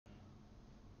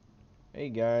Hey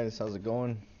guys, how's it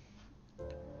going?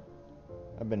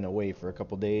 I've been away for a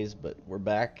couple days, but we're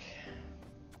back.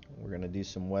 We're gonna do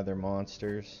some weather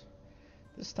monsters.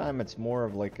 This time it's more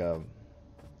of like a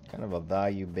kind of a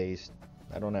value based.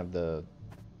 I don't have the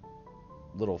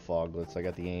little foglets, I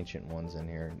got the ancient ones in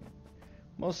here.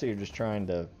 Mostly you're just trying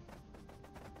to,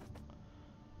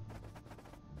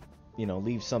 you know,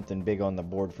 leave something big on the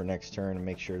board for next turn and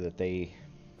make sure that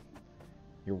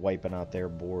you're wiping out their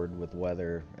board with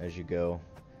weather as you go.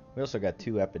 We also got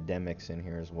 2 epidemics in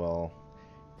here as well.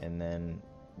 And then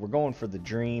we're going for the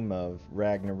dream of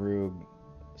Ragnarug,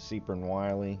 cyprain,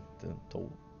 wiley, to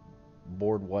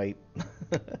board wipe.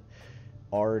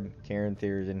 Ard,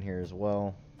 Caranthir is in here as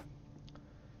well.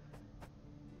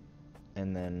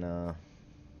 And then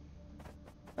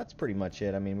that's pretty much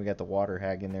it. I mean, we got the water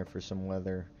hag in there for some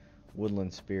weather.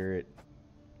 Woodland spirit.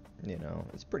 You know,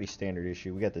 it's pretty standard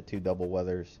issue. We got the 2 double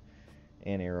weathers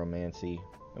and aeromancy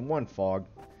and 1 fog,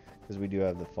 because we do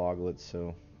have the foglets,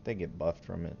 so they get buffed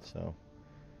from it, so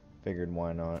figured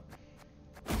why not.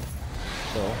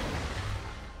 So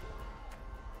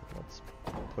let's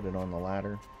put it on the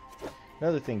ladder.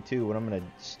 Another thing too, what I'm going to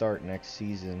start next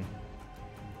season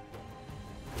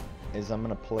is I'm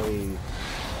going to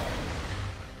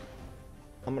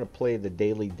play the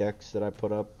daily decks that I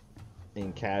put up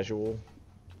in casual.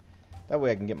 That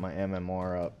way I can get my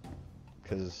MMR up,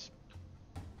 because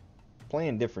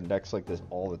playing different decks like this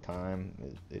all the time,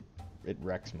 it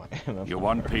wrecks my MMR. You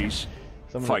want peace?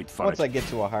 So Fight. Once I get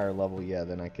to a higher level, yeah,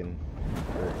 then I can,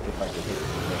 or if I can hit the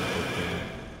 15,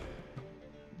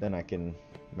 then I can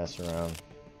mess around.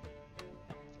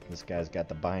 This guy's got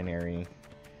the binary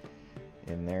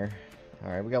in there.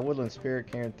 Alright, we got Woodland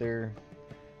Spirit, Caranthir,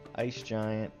 Ice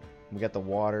Giant. We got the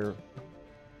water,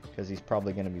 because he's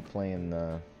probably going to be playing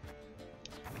the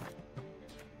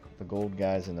gold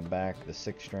guys in the back, the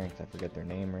 6 strength, I forget their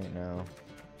name right now.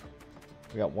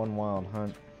 We got 1 wild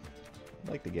hunt. I'd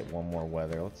like to get 1 more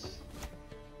weather.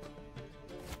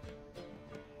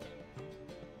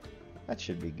 That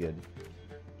should be good.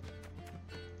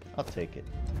 I'll take it.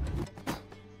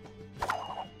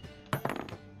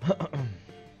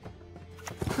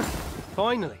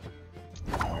 Finally.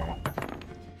 Alright.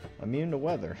 Immune to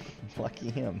weather.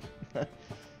 Lucky him.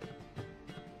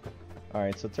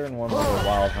 Alright, so turn 1 with a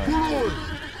wild hunt.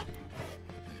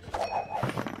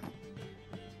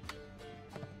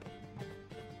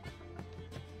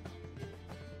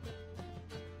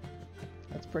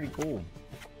 That's pretty cool.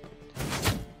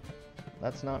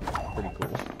 That's not pretty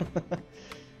cool.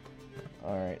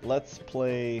 Alright, let's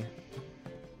play...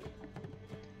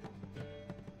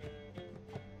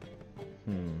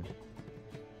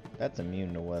 That's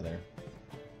immune to weather.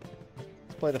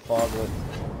 Let's play the foglet.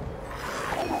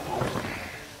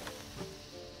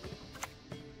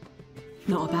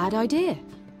 Not a bad idea.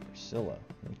 Priscilla,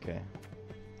 okay.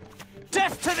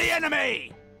 Death to the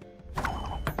enemy!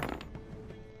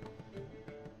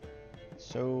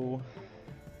 So,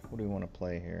 what do we want to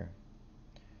play here?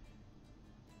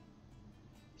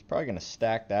 He's probably going to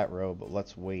stack that row, but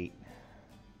let's wait.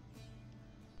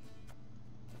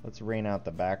 Let's rain out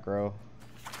the back row.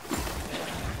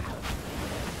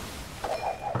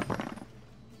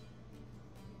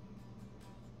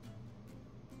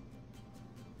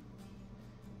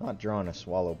 Not drawing a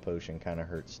swallow potion kind of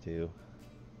hurts too.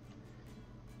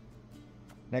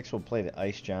 Next we'll play the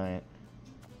Ice Giant,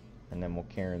 and then we'll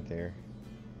Caranthir.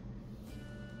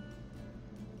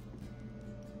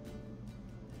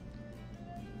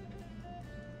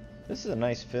 This is a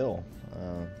nice fill,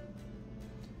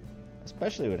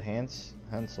 especially with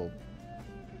Hansel,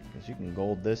 because you can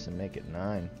gold this and make it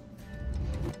 9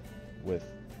 with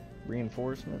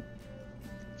reinforcement.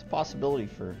 It's a possibility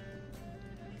for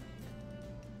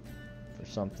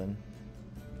something.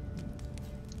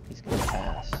 He's gonna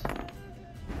pass.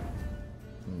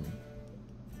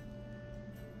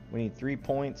 We need 3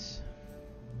 points.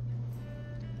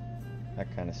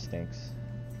 That kind of stinks.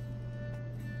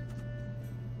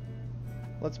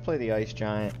 Let's play the Ice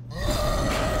Giant,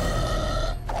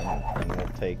 and we'll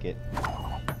take it.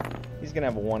 He's gonna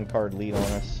have a 1 card lead on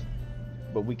us,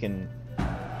 but we could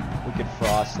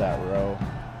frost that row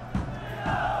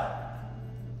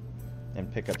and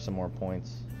pick up some more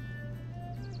points.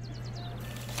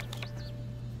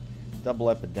 Double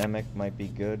epidemic might be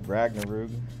good.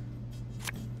 Ragnarug.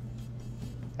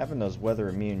 Having those weather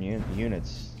immune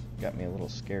units got me a little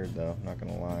scared though, not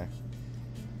gonna lie.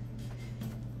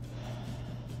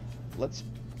 Let's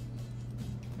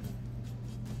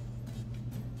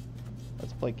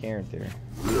play Caranthir.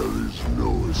 There is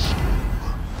no escape.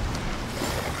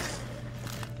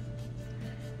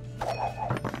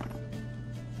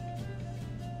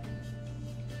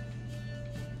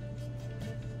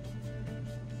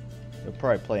 He'll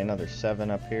probably play another 7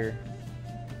 up here.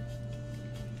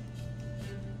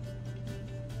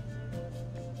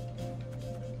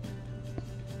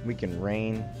 We can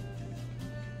rain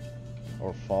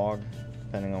or fog,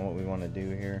 depending on what we want to do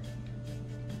here.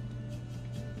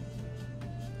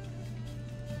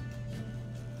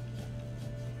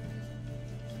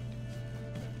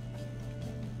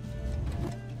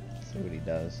 See what he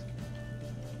does.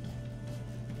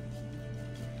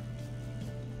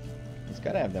 He's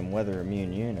got to have them weather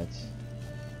immune units.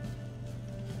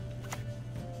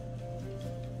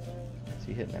 Is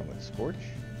he hitting that with Scorch?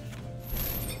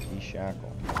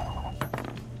 Shackle.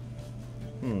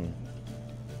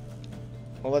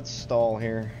 Well, let's stall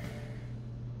here.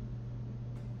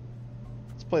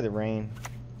 Let's play the rain.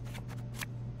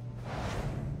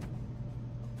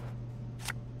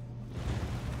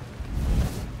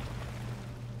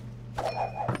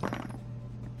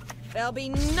 There'll be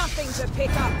nothing to pick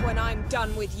up when I'm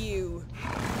done with you.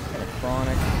 Got a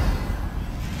chronic.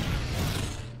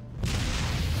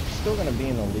 Still gonna be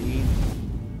in the lead.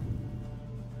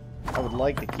 I would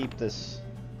like to keep this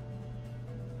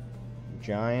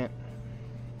giant.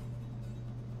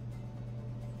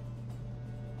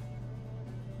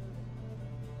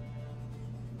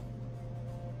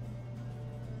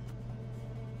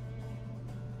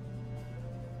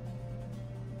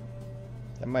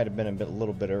 That might have been a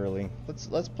little bit early.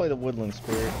 Let's play the woodland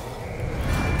spirit.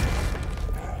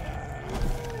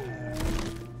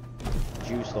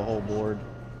 Juice the whole board.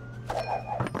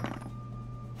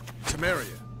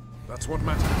 Temeria. That's what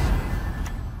matters.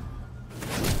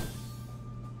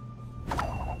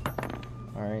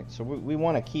 Alright, so we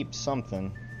want to keep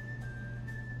something.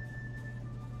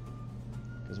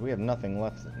 Because we have nothing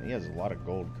left. He has a lot of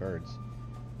gold cards.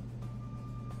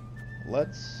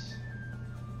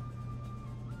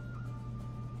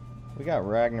 We got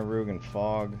Ragnarok and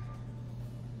Fog.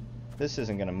 This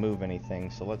isn't going to move anything,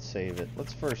 so let's save it.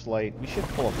 Let's first light. We should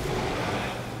pull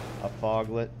a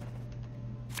foglet.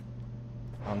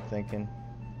 I'm thinking.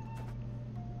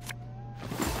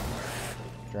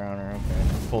 Drowner,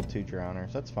 okay. Pulled 2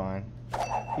 drowners, that's fine.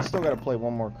 He's still got to play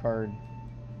one more card.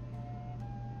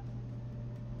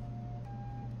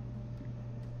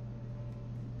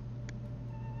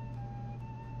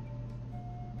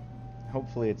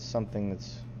 Hopefully it's something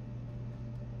that's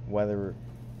weather...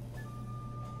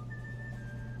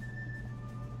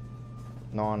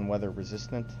 non-weather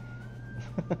resistant.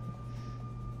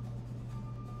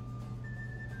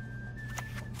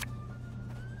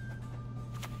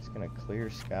 Gonna clear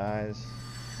skies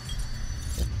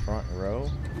the front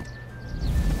row.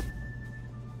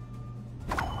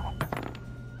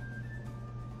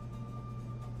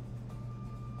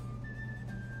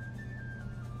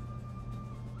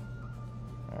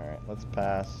 Alright, let's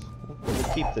pass.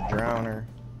 We'll keep the drowner.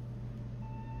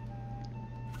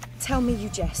 Tell me you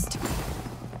jest.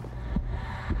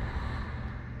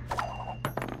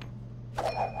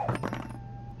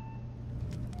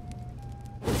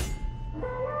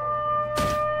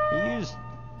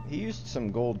 He used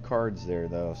some gold cards there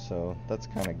though, so that's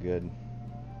kind of good.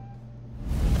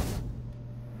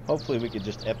 Hopefully we could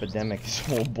just epidemic his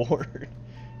whole board.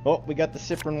 Oh, we got the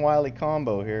cyprain wiley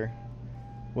combo here.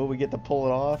 Will we get to pull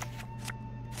it off?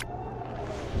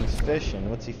 He's fishing.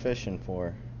 What's he fishing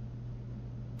for?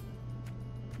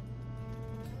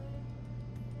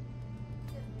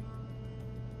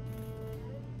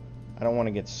 I don't want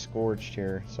to get scorched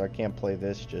here, so I can't play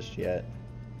this just yet.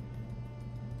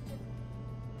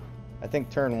 I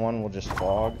think turn 1 will just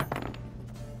fog.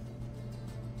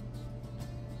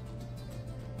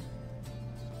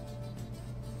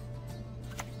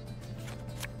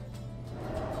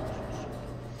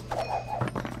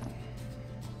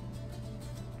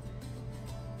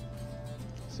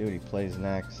 See what he plays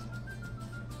next.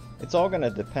 It's all gonna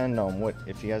depend on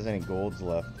if he has any golds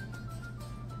left.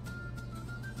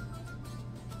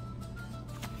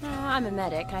 I'm a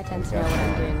medic. I tend to know what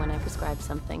I'm doing when I prescribe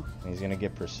something. He's gonna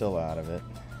get Priscilla out of it.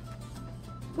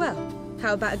 Well,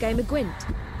 how about a game of Gwent?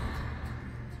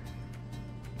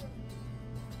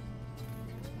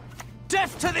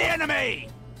 Death to the enemy!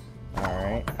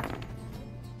 Alright.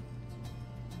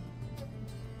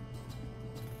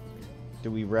 Do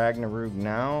we Ragnarok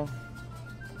now?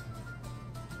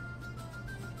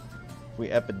 If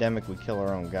we epidemic, we kill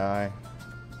our own guy.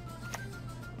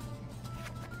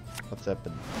 Let's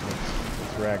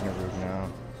Ragnarok now.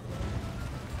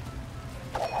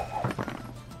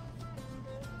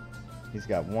 He's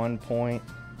got 1 point.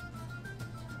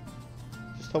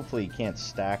 Just hopefully he can't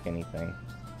stack anything.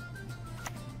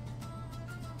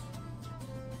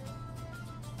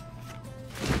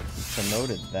 He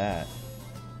promoted that.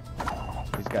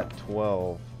 He's got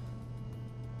 12.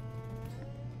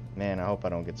 Man, I hope I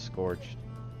don't get scorched.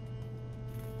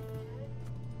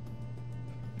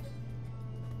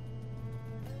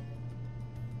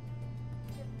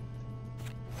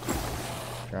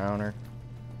 Drowner.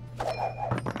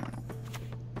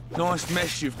 Nice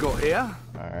mess you've got here.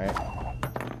 Alright.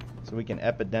 So we can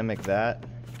epidemic that.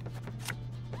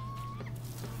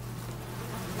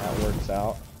 That works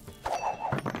out.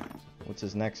 What's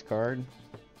his next card?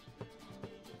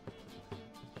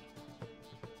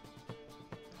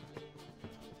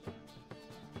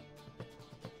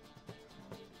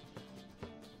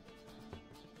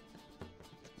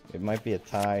 It might be a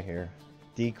tie here.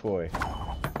 Decoy.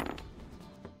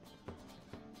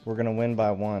 We're gonna win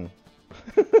by 1.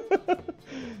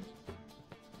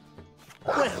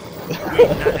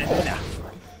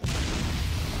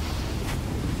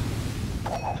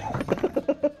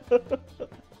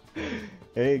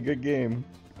 Hey, good game.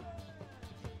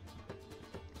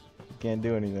 Can't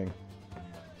do anything.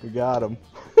 We got him.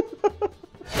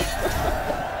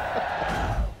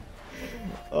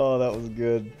 Oh, that was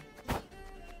good.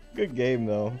 Good game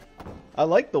though. I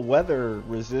like the weather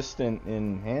resistant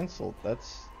in Hansel.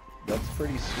 That's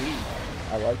pretty sweet.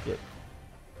 I like it.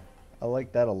 I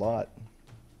like that a lot.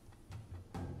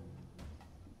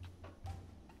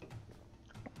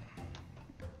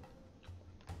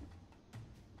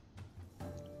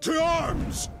 To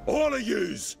arms, all of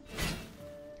yous!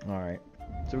 Alright.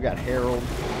 So we got Herald.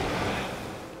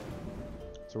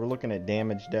 So we're looking at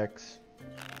damage decks.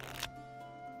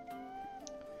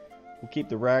 We'll keep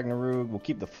the Ragnarok. We'll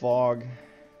keep the Fog.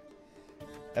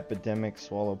 Epidemic,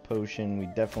 Swallow Potion. We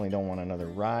definitely don't want another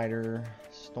Rider.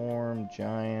 Storm,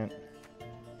 Giant.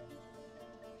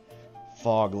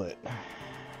 Foglet.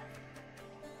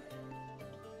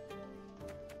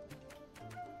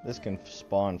 This can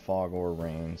spawn fog or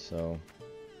rain, so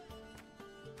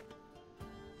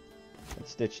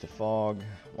let's ditch the fog.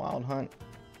 Wild Hunt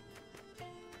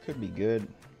could be good.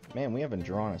 Man, we haven't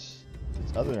drawn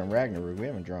other than Ragnarok, we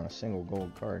haven't drawn a single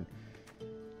gold card.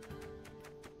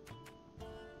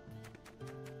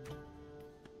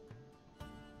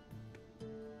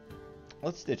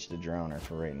 Let's ditch the Drowner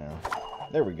for right now.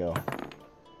 There we go.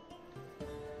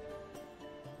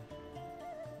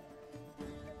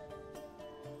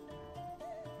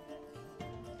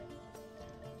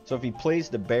 So if he plays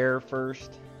the bear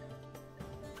first.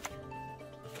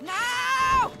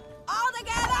 Now! All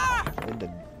together! Played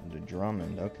the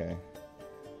Drummond, okay.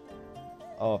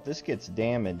 Oh, if this gets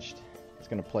damaged, it's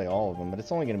going to play all of them, but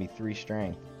it's only going to be 3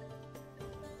 strength.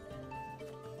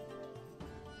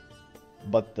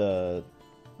 But the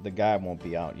guy won't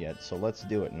be out yet, so let's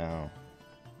do it now.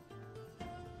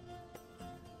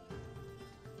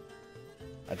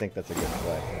 I think that's a good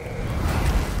play.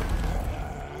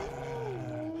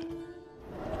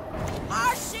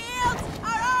 Our shields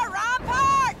are our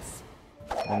ramparts!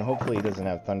 And hopefully he doesn't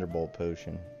have Thunderbolt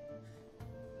Potion.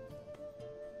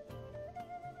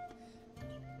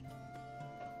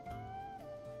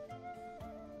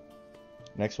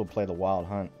 Next we'll play the Wild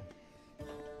Hunt.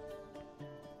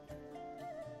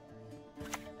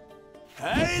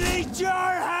 Haley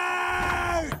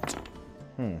Jarheart!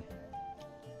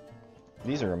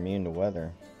 These are immune to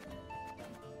weather.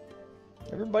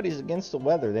 Everybody's against the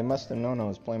weather. They must have known I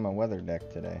was playing my weather deck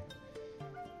today.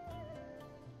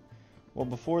 Well,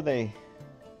 before they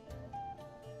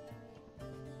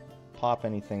pop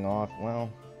anything off,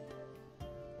 well,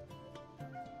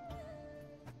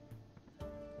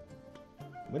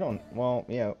 we don't, well,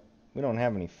 yeah, we don't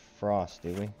have any frost,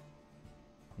 do we?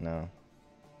 No.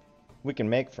 We can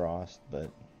make frost, but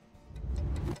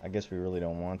I guess we really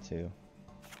don't want to.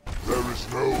 There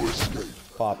is no escape.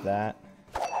 Pop that.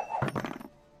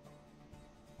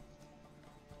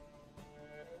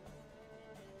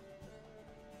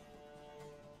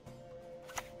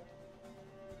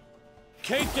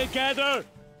 Keep together!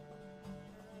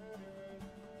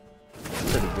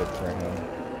 Pretty good for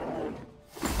him.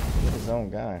 He's his own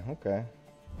guy, okay.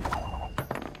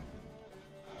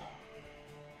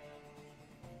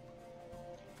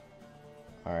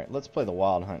 Alright, let's play the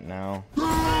Wild Hunt now.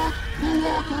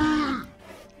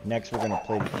 Next we're going to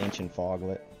play the Ancient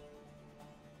Foglet.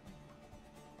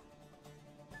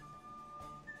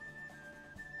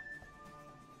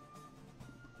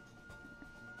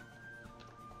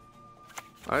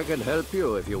 I can help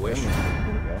you if you wish.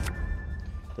 There we go.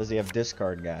 Does he have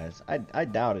discard guys? I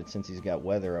doubt it since he's got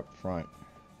weather up front.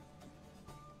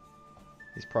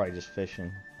 He's probably just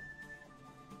fishing.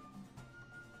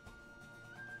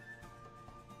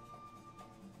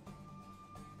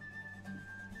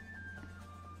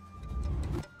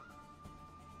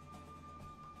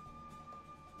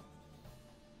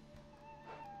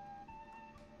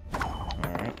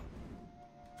 Alright.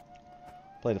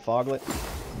 Play the foglet.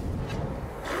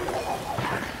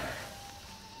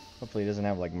 Hopefully he doesn't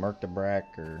have like Merktabrak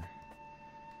or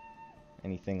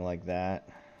anything like that.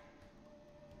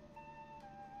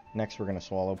 Next we're gonna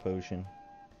swallow potion.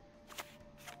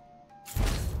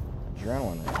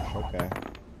 Adrenaline rush, okay.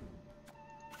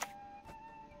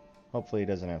 Hopefully he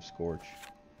doesn't have Scorch.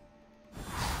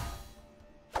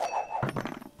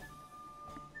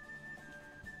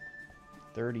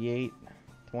 $38,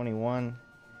 $21.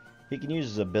 He can use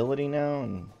his ability now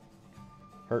and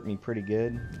hurt me pretty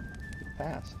good.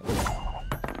 Pass.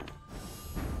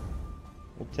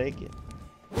 We'll take it.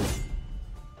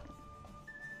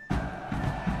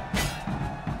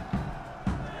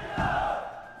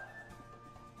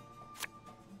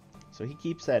 So he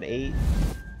keeps that 8.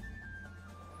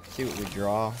 See what we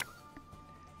draw.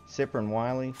 Cyprain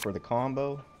Wiley for the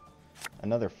combo.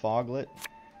 Another foglet.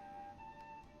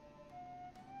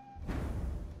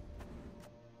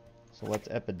 So let's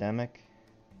epidemic.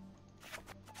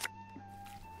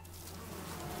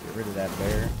 Get rid of that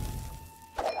bear.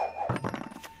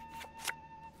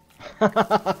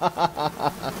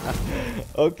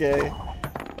 Okay.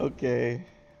 Okay.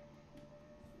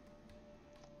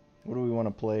 What do we want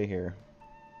to play here?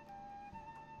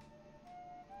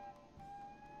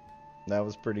 That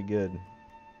was pretty good.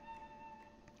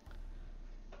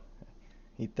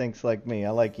 He thinks like me. I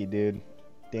like you, dude.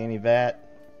 Danny Vat.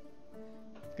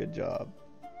 Good job.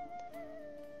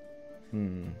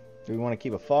 Do we want to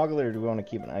keep a foglet or do we want to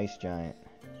keep an ice giant?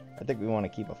 I think we want to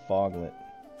keep a foglet.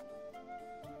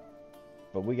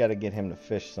 But we got to get him to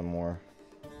fish some more.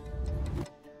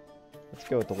 Let's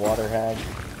go with the water hag.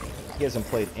 He hasn't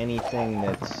played anything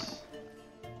that's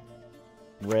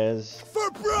res. For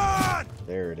blood!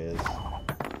 There it is.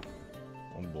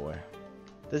 Oh boy.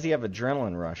 Does he have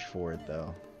adrenaline rush for it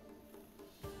though?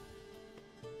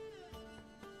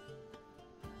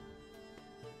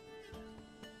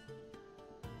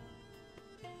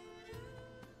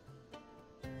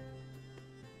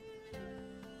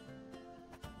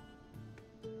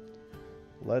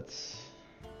 Let's...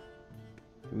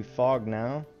 Do we fog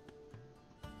now?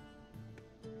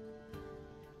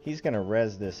 He's gonna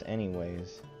res this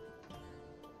anyways.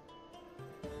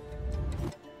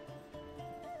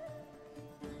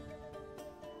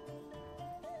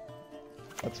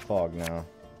 Let's fog now.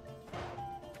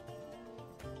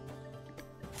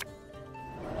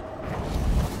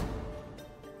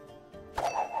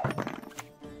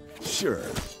 Sure,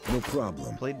 no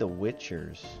problem. Played the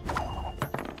Witchers.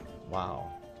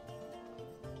 Wow.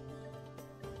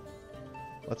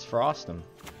 Let's frost him.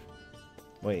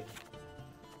 Wait.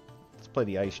 Let's play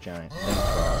the Ice Giant. Then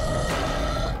frost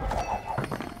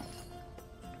him.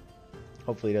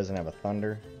 Hopefully he doesn't have a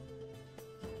Thunder.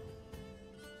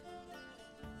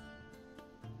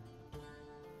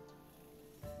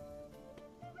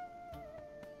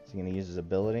 Is he going to use his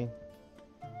ability?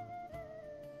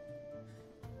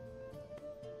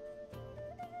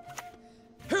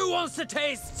 Who wants to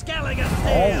taste Skellige's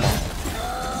tail?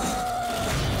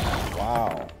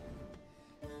 Wow.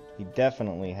 He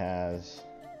definitely has...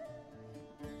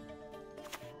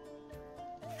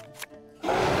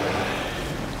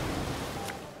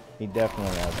 He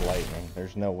definitely has lightning.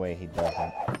 There's no way he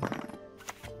doesn't.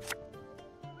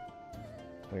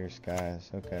 Clear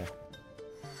skies, okay.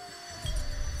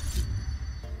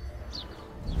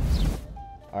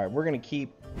 Alright, we're gonna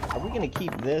keep... Are we gonna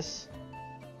keep this?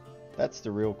 That's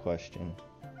the real question.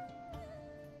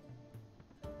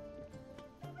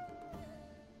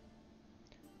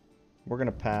 We're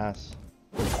gonna pass.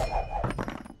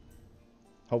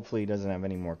 Hopefully he doesn't have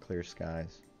any more clear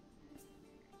skies.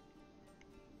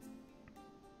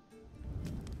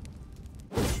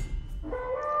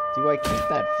 Do I keep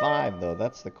that 5 though?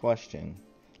 That's the question.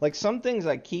 Like some things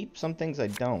I keep, some things I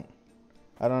don't.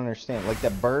 I don't understand. Like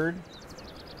that bird.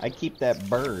 I keep that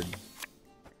bird.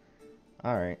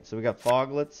 Alright, so we got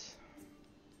foglets.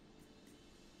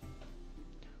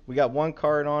 We got one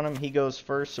card on him. He goes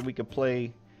first so we could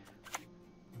play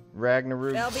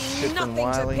Ragnarok. There'll be nothing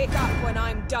Wiley. to pick up when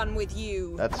I'm done with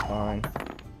you. That's fine.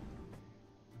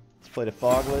 Let's play the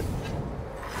foglet.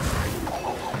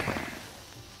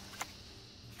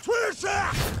 Twister!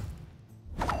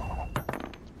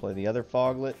 Let's play the other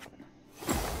foglet.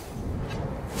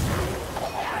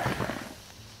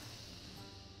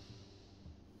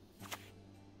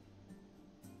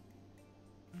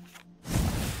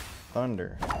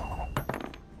 Thunder.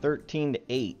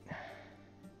 13-8.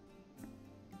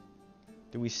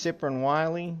 Do we Cyprain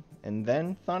Wiley and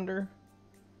then Thunder?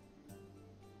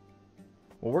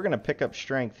 Well, we're going to pick up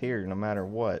strength here no matter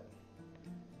what.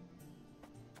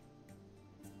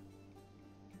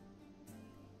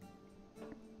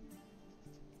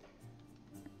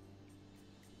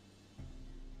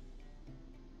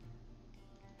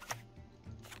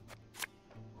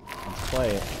 play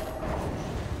it.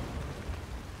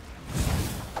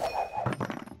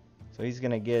 So he's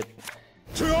gonna get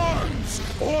To arms,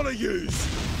 all of yous!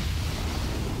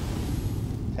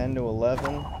 10 to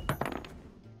 11.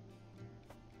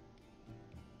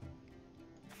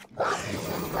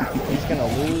 He's gonna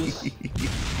lose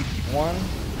one.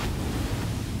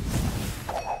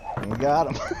 And we got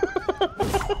him.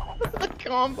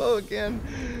 Combo again.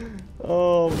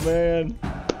 Oh man.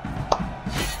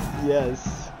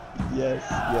 Yes. Yes,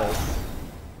 yes.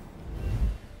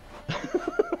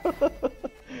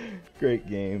 Great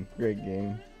game. Great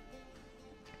game.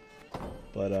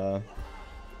 But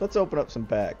let's open up some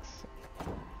packs.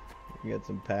 We got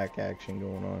some pack action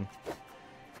going on.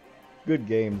 Good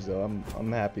games though.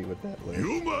 I'm happy with that list.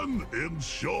 Human in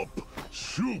shop,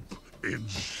 soup in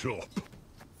shop.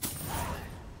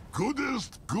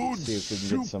 Goodest good See if we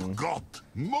can get soup some- got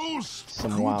most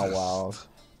Some wow goodest. wows.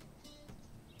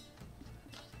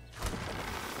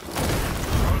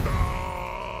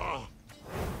 Ta-da!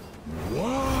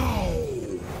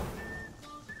 Wow!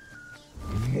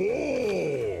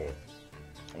 More!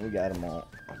 We got them all.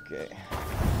 Okay.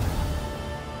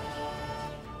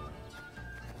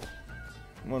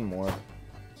 One more.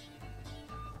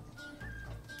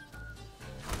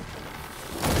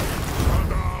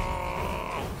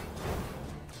 Ta-da!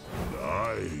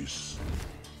 Nice.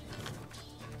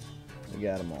 We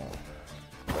got them all.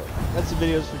 But that's the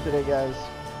videos for today, guys.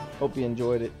 Hope you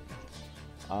enjoyed it.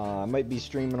 I might be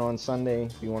streaming on Sunday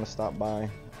if you want to stop by.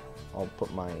 I'll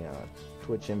put my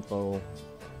Twitch info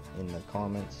in the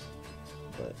comments.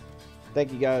 But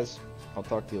thank you guys. I'll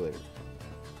talk to you later.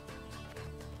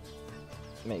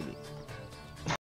 Maybe.